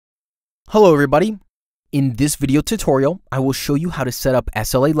Hello everybody. In this video tutorial, I will show you how to set up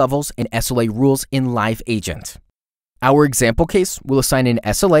SLA levels and SLA rules in LiveAgent. Our example case will assign an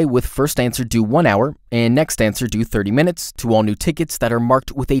SLA with first answer due 1 hour and next answer due 30 minutes to all new tickets that are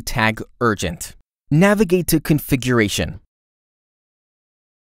marked with a tag urgent. Navigate to Configuration,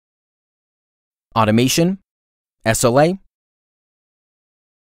 Automation, SLA,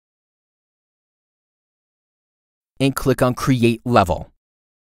 and click on Create Level.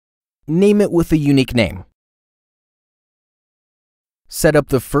 Name it with a unique name. Set up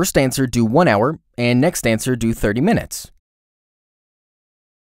the first answer due 1 hour and next answer due 30 minutes.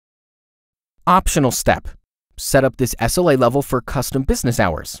 Optional step. Set up this SLA level for custom business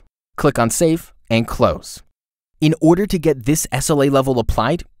hours. Click on Save and Close. In order to get this SLA level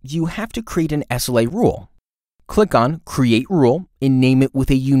applied, you have to create an SLA rule. Click on Create Rule and name it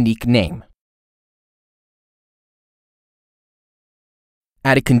with a unique name.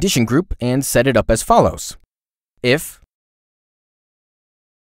 Add a condition group and set it up as follows. If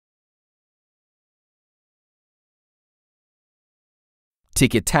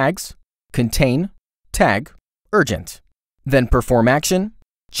ticket tags contain tag urgent, then perform action,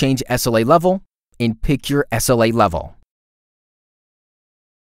 change SLA level, and pick your SLA level.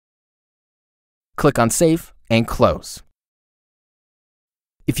 Click on Save and Close.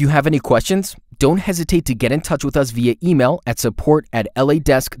 If you have any questions, don't hesitate to get in touch with us via email at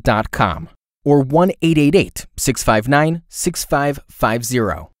support@ladesk.com or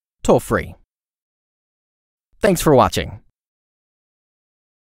 1-888-659-6550, toll free. Thanks for watching.